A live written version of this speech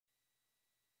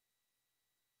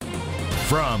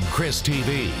From Chris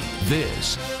TV,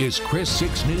 this is Chris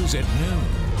 6 News at noon.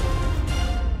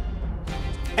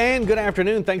 And good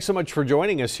afternoon. Thanks so much for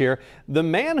joining us here. The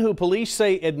man who police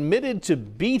say admitted to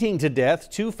beating to death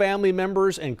two family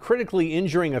members and critically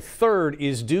injuring a third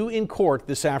is due in court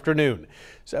this afternoon.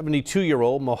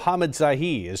 72-year-old Mohammed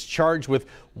Zahi is charged with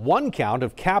one count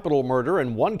of capital murder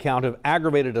and one count of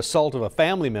aggravated assault of a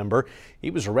family member.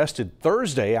 He was arrested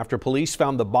Thursday after police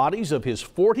found the bodies of his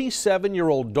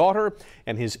 47-year-old daughter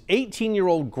and his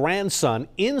 18-year-old grandson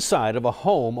inside of a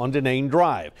home on Denain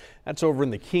Drive. That's over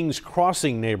in the Kings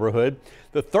Crossing neighborhood.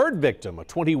 The third victim, a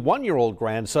 21-year-old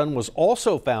grandson, was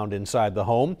also found inside the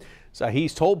home.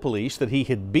 Zahi's told police that he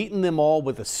had beaten them all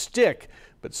with a stick,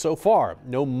 but so far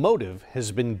no motive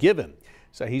has been given.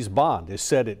 Zahi's bond is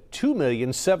set at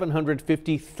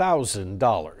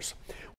 $2,750,000.